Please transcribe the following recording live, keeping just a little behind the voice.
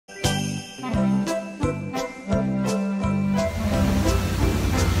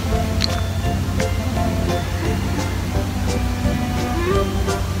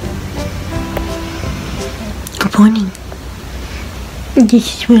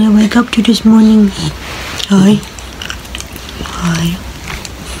This is what I wake up to this morning. Hi. Hi.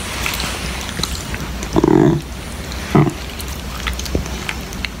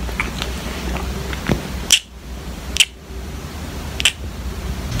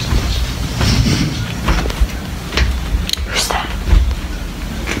 Who's that?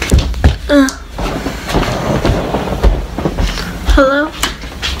 Hello?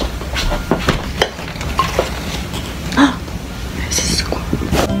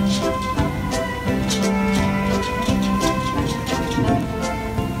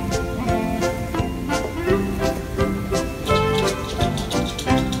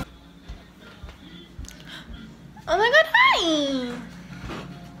 Oh my god, hi!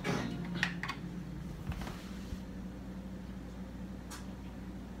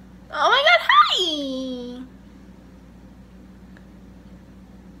 Oh my god, hi!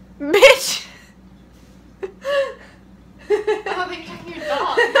 Bitch! Oh, they check your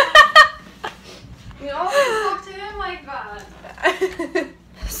dog. You always talk to him like that.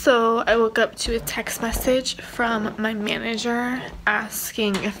 So I woke up to a text message from my manager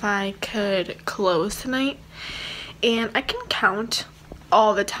asking if I could close tonight. And I can count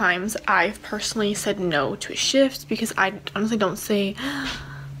all the times I've personally said no to a shift because I honestly don't say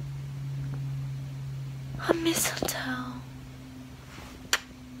a mistletoe.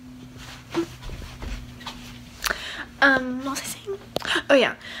 What was I saying? Oh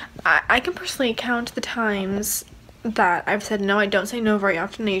yeah, I can personally count the times that I've said no. I don't say no very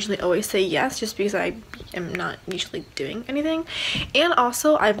often. I usually always say yes just because I am not usually doing anything. And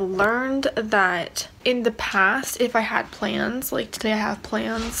also I've learned that in the past, if I had plans, like today I have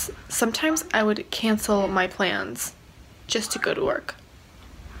plans, sometimes I would cancel my plans just to go to work.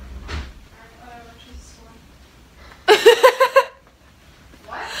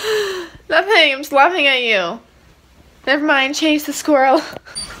 Nothing, I'm just laughing at you. Never mind, chase the squirrel.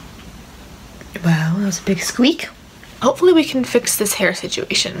 Wow, that was a big squeak. Hopefully we can fix this hair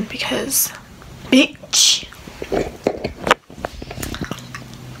situation because bitch.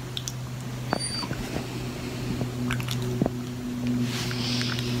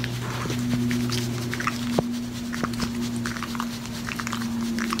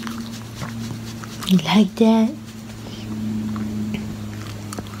 You like that?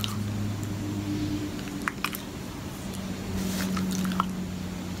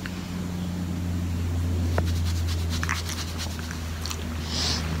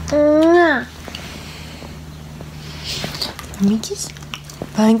 Let me kiss.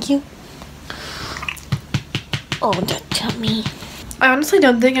 Thank you. Oh, that tummy. I honestly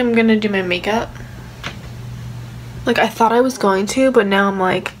don't think I'm gonna do my makeup. Like, I thought I was going to, but now I'm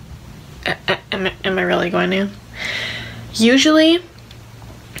like, am I really going to? Usually,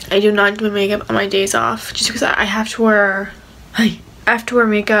 I do not do my makeup on my days off just because I have to wear,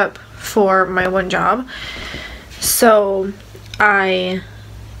 makeup for my one job. So, I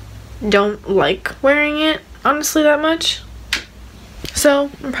don't like wearing it, honestly, that much.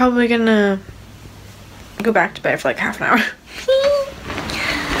 So, I'm probably gonna go back to bed for like half an hour.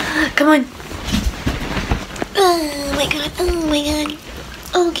 Come on. Oh my god, oh my god.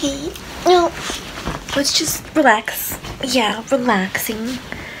 Okay. No. Let's just relax. Yeah, relaxing.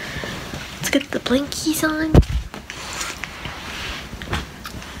 Let's get the blankies on.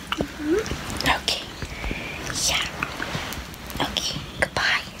 Okay. Yeah. Okay.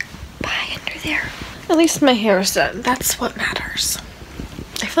 Goodbye. Bye under there. At least my hair is done. That's what matters.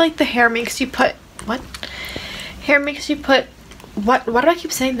 I feel like the hair makes you put... What? Hair makes you put... What? Why do I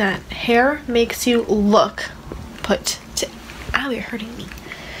keep saying that? Hair makes you look put to... Ow, you're hurting me.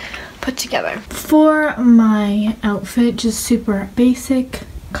 Put together. For my outfit, just super basic,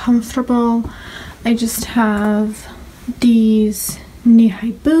 comfortable. I just have these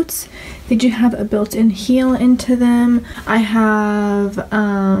knee-high boots. They do have a built-in heel into them. I have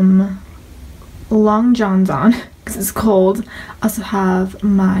long johns on because it's cold. I also have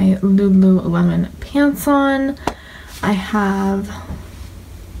my Lululemon pants on. I have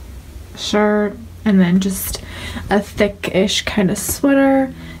a shirt and then just a thick-ish kind of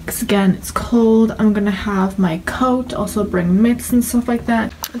sweater because again it's cold. I'm gonna have my coat, also bring mitts and stuff like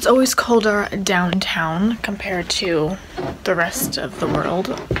that. It's always colder downtown compared to the rest of the world.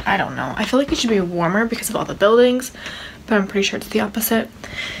 I don't know. I feel like it should be warmer because of all the buildings, but I'm pretty sure it's the opposite.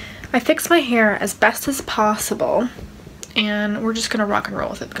 I fixed my hair as best as possible and we're just gonna rock and roll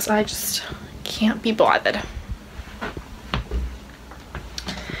with it because I just can't be bothered.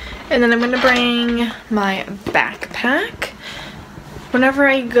 And then I'm gonna bring my backpack. Whenever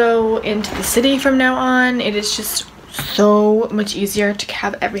I go into the city from now on, it is just so much easier to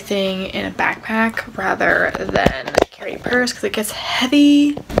have everything in a backpack rather than carry purse because it gets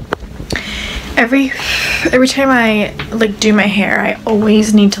heavy. Every time I like do my hair, I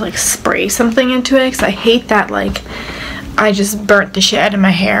always need to like spray something into it because I hate that like I just burnt the shit out of my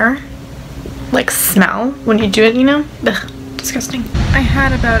hair like smell when you do it, you know? Ugh, disgusting. I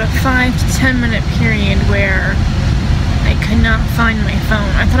had about a 5 to 10 minute period where I could not find my phone.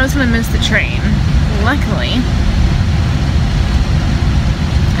 I thought I was gonna miss the train. Luckily,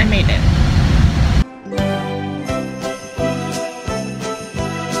 I made it.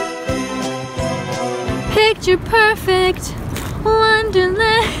 Picture perfect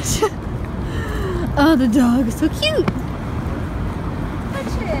Wonderland. Oh, the dog is so cute.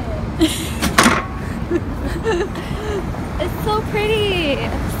 Touch it. It's so pretty.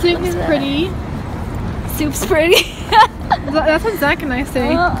 Soup's pretty. Soup's pretty. That's what Zach and I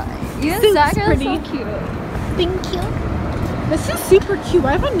say. You and Soup's Zach are pretty. so cute. Thank you. This is super cute.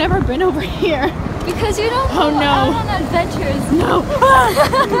 Why have I never been over here? Because you don't go out on adventures. No.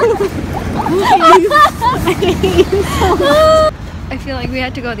 I feel like we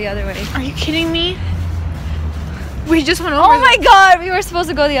had to go the other way. Are you kidding me? We just went over. Oh my god, we were supposed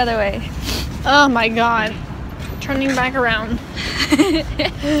to go the other way. Oh my god. Turning back around.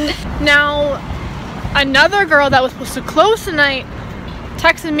 Now, another girl that was supposed to close tonight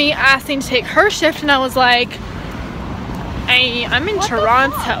texted me asking to take her shift, and I was like, I'm in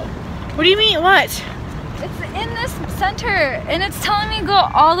Toronto. What do you mean, what? It's in this center, and it's telling me go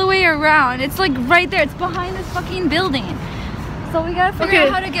all the way around. It's like right there. It's behind this fucking building. So we gotta figure out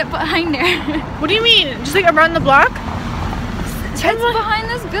how to get behind there. What do you mean? Just like around the block? It's behind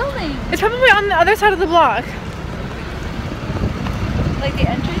this building. It's probably on the other side of the block. Like the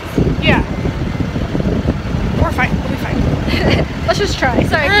entrance? Yeah. We're fine. We'll be fine. Let's just try.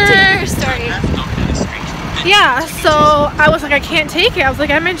 Sorry, continue your story. Yeah, so I was like, I can't take it. I was like,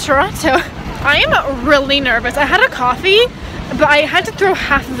 I'm in Toronto. I am really nervous. I had a coffee, but I had to throw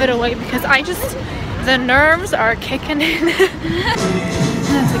half of it away because the nerves are kicking in.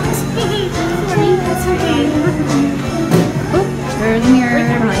 That's okay. Oh, there's a mirror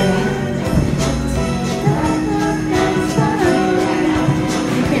behind me.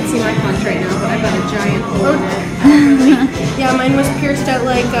 You can't see my conch right now, but I've got a giant hole in it. Yeah, mine was pierced at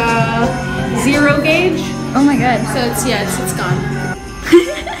like 0 gauge. Oh my god. So it's gone.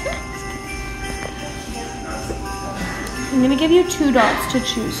 I'm gonna give you 2 dots to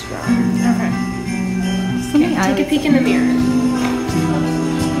choose from. Okay. Take a peek in the mirror.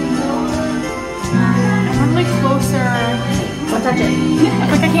 I'm like closer. Don't touch it.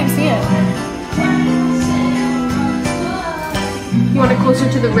 Like I can't see it. You want it closer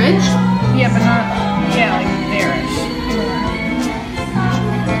to the ridge? Yeah, but not. Yeah, like there-ish.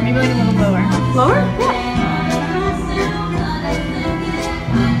 Maybe like a little lower. Lower? Yeah.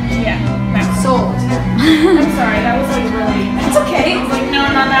 Yeah. That's Sold. I'm sorry. That was like really. It's okay. I was like, no,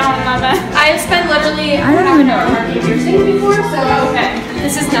 not that one, not that. I have spent literally I don't even know. market piercing before, so Okay.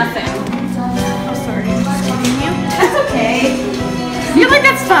 this is nothing. I'm sorry. Just kidding you. That's okay. I feel like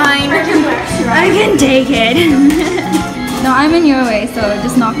that's fine. I can take it. No, I'm in your way, so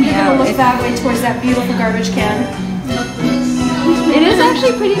just knock me You're gonna out. look that way towards that beautiful garbage can. It is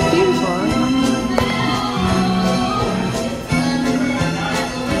actually pretty beautiful.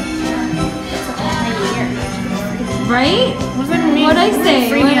 Right? What does that mean? What'd I say?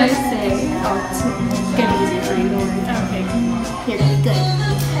 What'd I say? Oh, it's getting easier for you, don't worry. Okay. Here, good.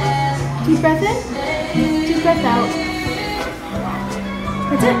 Deep breath in, deep breath out.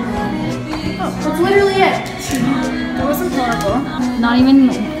 That's it. Oh, that's literally it. That wasn't horrible. Not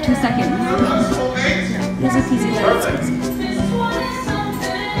even 2 seconds. Easy peasy lemon squeezy.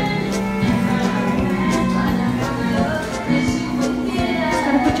 Just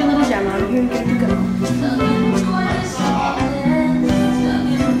gotta put your little gem on here and good to go.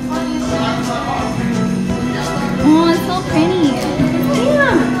 Oh, it's so pretty.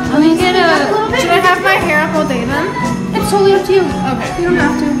 Damn! Let me get a. Should I have my hair up all day then? It's totally up to you. Okay. You don't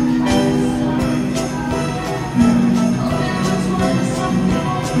have to.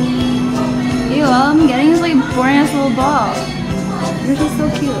 Ew, all I'm getting is like boring ass little ball. Yours is so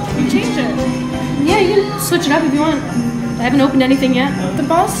cute. You change it. Yeah, you can switch it up if you want. I haven't opened anything yet. The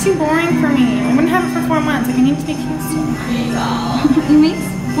ball's too boring for me. I'm gonna have it for 4 months. Like I need to be used to it. It makes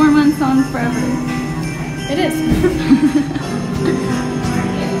 4 months sound forever. It is. Did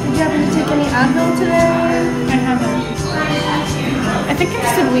you happen to take any Advil today? I haven't. I think I'm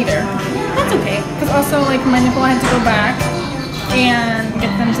just a bleeder. That's okay. Because also, like, my nipple, I had to go back and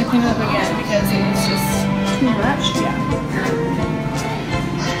get them to clean it up again because it was just Too much? yeah.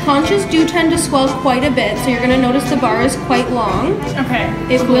 Conches do tend to swell quite a bit, so you're going to notice the bar is quite long. Okay.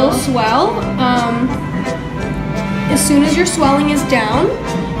 It will swell. as soon as your swelling is down,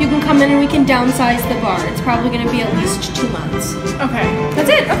 you can come in and we can downsize the bar. It's probably going to be at least 2 months. Okay. That's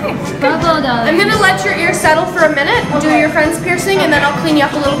it. Okay. Bravo, I'm going to let your ear settle for a minute, do your friend's piercing, and then I'll clean you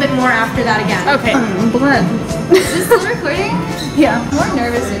up a little bit more after that again. Okay. Blood. Is this still recording? Yeah. I'm more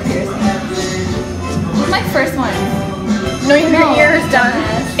nervous with piercing. This is my first one. No, your ear is done.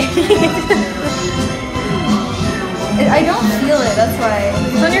 I don't feel it, that's why.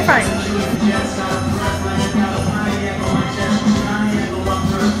 Then you're fine.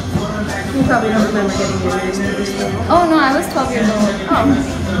 You probably don't remember getting your ears pierced though. Oh no, I was 12 years old. Oh.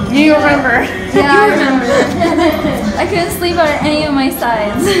 You remember. Yeah, I remember. I couldn't sleep on any of my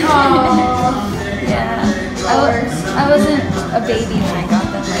sides. Oh. Yeah. I wasn't a baby when I got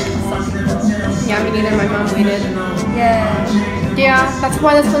them, like some people. Yeah, me neither. My mom waited. Yeah. Yeah, that's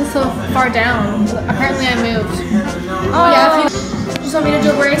why this one's so far down. Apparently I moved. Oh. Yeah, if you just want me to do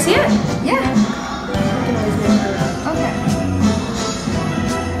it where I see it? Yeah. Okay.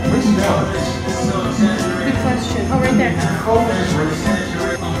 Good question. Oh, right there.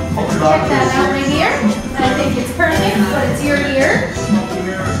 Check that out right here. I think it's perfect, but it's your ear.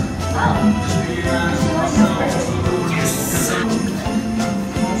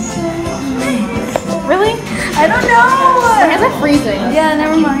 Really? I don't know. My hands are freezing. Yeah,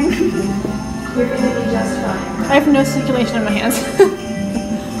 never mind. You're going to be just fine. I have no circulation in my hands.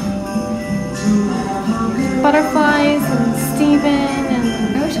 Butterflies and Steven and...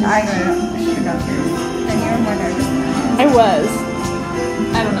 I wish I should have got through. Then you were more nervous than I I was.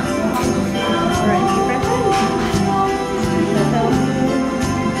 I don't know.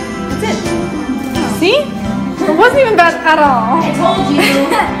 That's it. See? It wasn't even bad at all. I told you.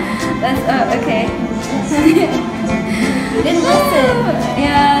 That's, okay. You didn't listen.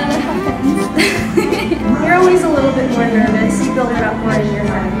 Yeah, that happens. You're always a little bit more nervous. You build it up more in your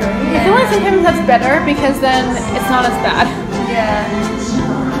head, right? I feel like sometimes that's better because then it's not as bad. Yeah.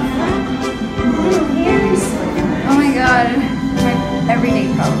 Oh my god. My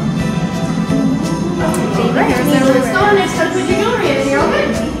everyday problem. Baby hairs It's everywhere. gone. It's time to put your jewelry in. You're all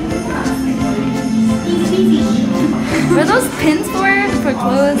good. Easy peasy. What are those pins for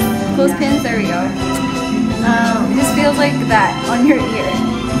clothes? Clothes pins? There we go. It just feels like that on your ear.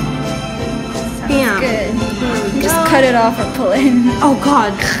 Bam. Good. You just cut it off or pull it in. Oh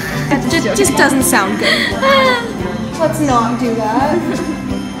God. That just doesn't sound good. Let's not do that.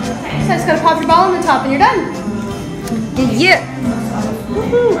 So I just gotta pop your ball on the top and you're done. Yeah.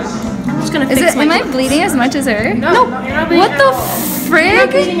 I'm just gonna Is fix it? my Am I bleeding as much as her? No. You're not bleeding What the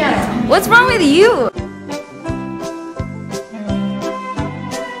frig? What's wrong with you?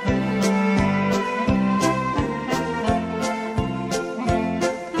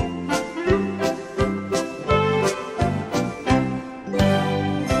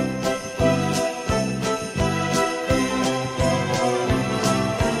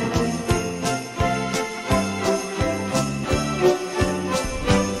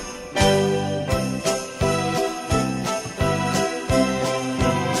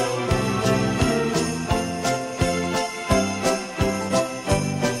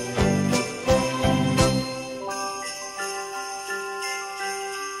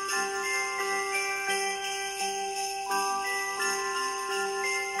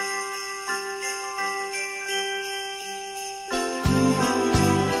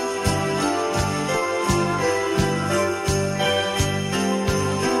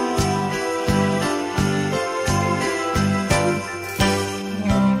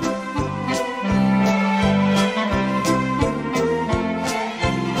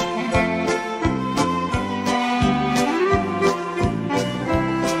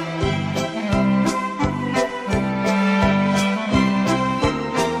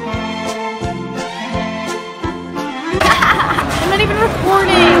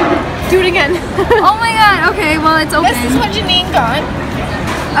 Do it again. Oh my god, okay, well it's open. This is what Janine got.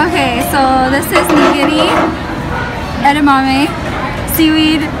 Okay, so this is nigiri, edamame,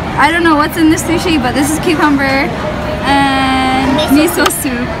 seaweed. I don't know what's in the sushi, but this is cucumber and miso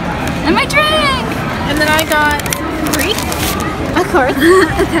soup. And my drink! And then I got Greek. Of course.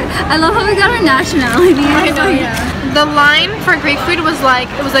 I love how we got our nationality. I know, yeah. The line for Greek food was like,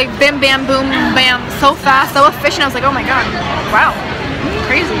 it was like bim bam boom bam, so fast, so efficient. I was like, oh my god, wow,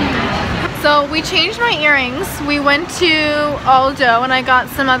 crazy. So we changed my earrings. We went to Aldo and I got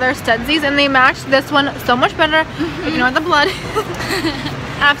some other studsies and they matched this one so much better. Ignore the blood.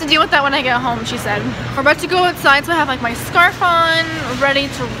 I have to deal with that when I get home, she said. We're about to go outside, so I have like my scarf on, ready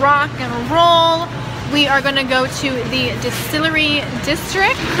to rock and roll. We are gonna go to the Distillery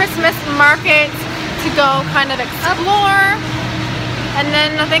District Christmas market to go kind of explore. And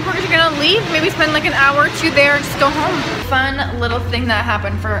then I think we're just gonna leave, maybe spend like an hour or two there and just go home. Fun little thing that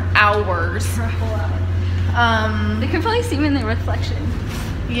happened for hours. For a whole hour. They can probably see me in the reflection.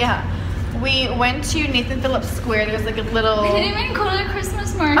 Yeah. We went to Nathan Phillips Square. There was like a little... We didn't even go to the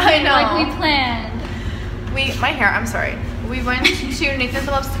Christmas market. I know. Like we planned. My hair, I'm sorry. We went to Nathan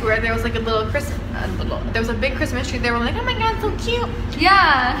Phillips Square. There was like a little there was a big Christmas tree there. We're like, oh my god, so cute.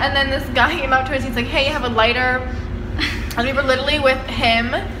 Yeah. And then this guy came up to us. He's like, hey, you have a lighter? And we were literally with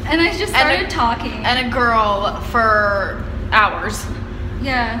him. And I just started talking. And a girl for hours.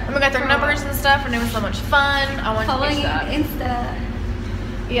 Yeah. And we got their numbers and stuff, and it was so much fun. I wanted to that.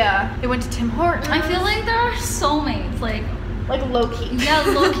 Insta. Yeah. They went to Tim Hortons. I feel like there are soulmates, like low-key. Yeah,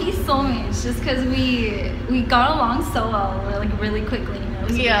 low-key soulmates, just because we got along so well, like really quickly. You know?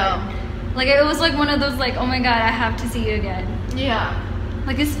 Yeah. Weird. Like it was like one of those like, oh my god, I have to see you again. Yeah.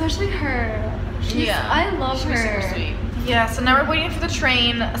 Like especially her. I love her. Super sweet. Yeah. So now we're waiting for the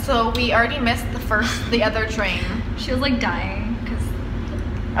train. So we already missed the other train. She was like dying because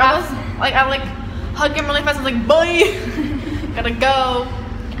I hugged him really fast. I was like, bye. Gotta go.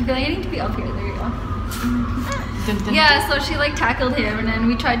 I feel like I need to be up here. There you go. Yeah, so she like tackled him, and then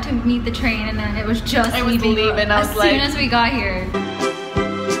we tried to meet the train, and then it was just leaving as soon as we got here.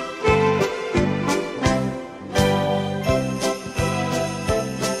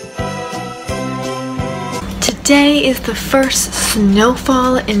 Today is the first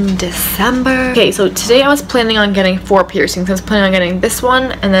snowfall in December. Okay, so today I was planning on getting 4 piercings. I was planning on getting this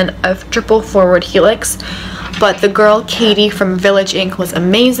one and then a triple forward helix. But the girl Katie from Village Inc was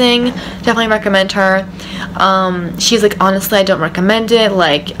amazing. Definitely recommend her. She's like, honestly, I don't recommend it.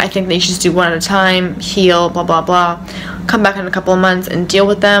 Like, I think they should just do one at a time, heal, blah blah blah, come back in a couple of months and deal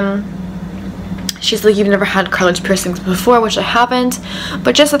with them. She's like, you've never had cartilage piercings before, which I haven't,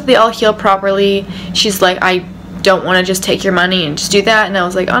 but just that they all heal properly. She's like, I don't want to just take your money and just do that. And I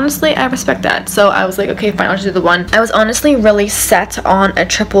was like, honestly, I respect that. So I was like, okay, fine, I'll just do the one. I was honestly really set on a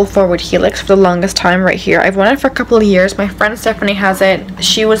triple forward helix for the longest time right here. I've wanted it for a couple of years. My friend Stephanie has it.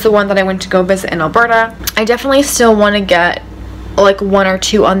 She was the one that I went to go visit in Alberta. I definitely still want to get like 1 or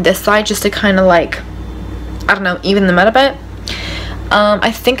 2 on this side just to kind of like, I don't know, even them out a bit.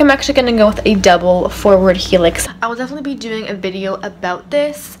 I think I'm actually going to go with a double forward helix. I will definitely be doing a video about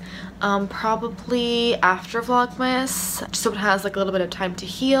this. Probably after Vlogmas, just so it has like a little bit of time to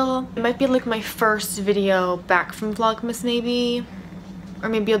heal. It might be like my first video back from Vlogmas maybe, or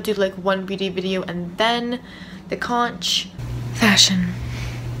maybe I'll do like one beauty video and then the conch. Fashion.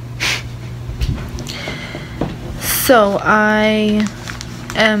 So I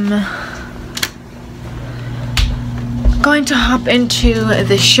am going to hop into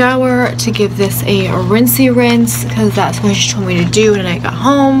the shower to give this a rinsey rinse because that's what she told me to do when I got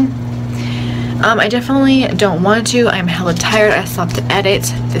home. I definitely don't want to. I'm hella tired. I still have to edit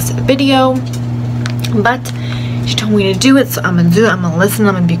this video, but she told me to do it, so I'm gonna do it. I'm gonna listen.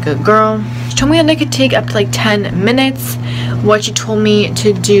 I'm gonna be a good girl. She told me that I could take up to like 10 minutes. What she told me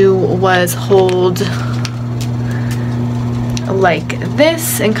to do was hold like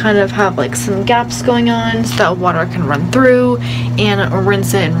this and kind of have like some gaps going on so that water can run through, and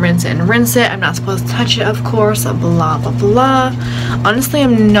rinse it and rinse it and rinse it. I'm not supposed to touch it, of course, blah blah blah. Honestly,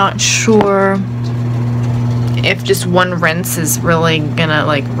 I'm not sure if just one rinse is really gonna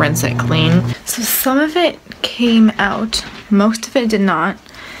like rinse it clean. So some of it came out, most of it did not.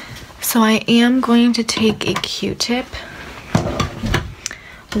 So I am going to take a Q-tip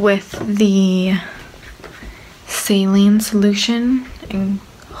with the saline solution, and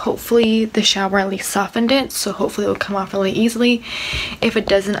hopefully the shower at least softened it, so hopefully it will come off really easily. If it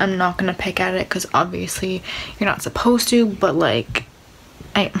doesn't, I'm not gonna pick at it because obviously you're not supposed to, but like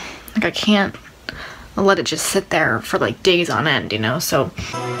I can't let it just sit there for like days on end, you know. So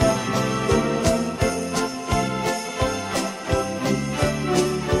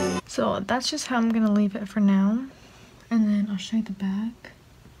that's just how I'm gonna leave it for now, and then I'll show you the back.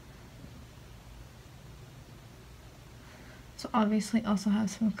 So obviously also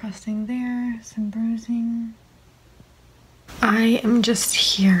have some crusting there, some bruising. I am just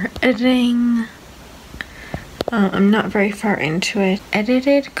here editing. I'm not very far into it.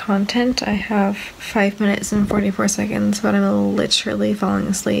 Edited content, I have 5 minutes and 44 seconds, but I'm literally falling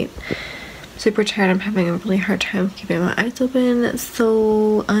asleep. Super tired. I'm having a really hard time keeping my eyes open,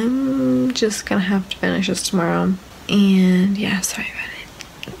 so I'm just gonna have to finish this tomorrow. And yeah, sorry about it.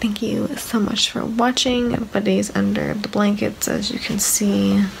 Thank you so much for watching. Buddy's under the blankets, as you can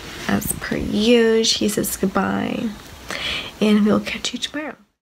see, as per usual. He says goodbye, and we'll catch you tomorrow.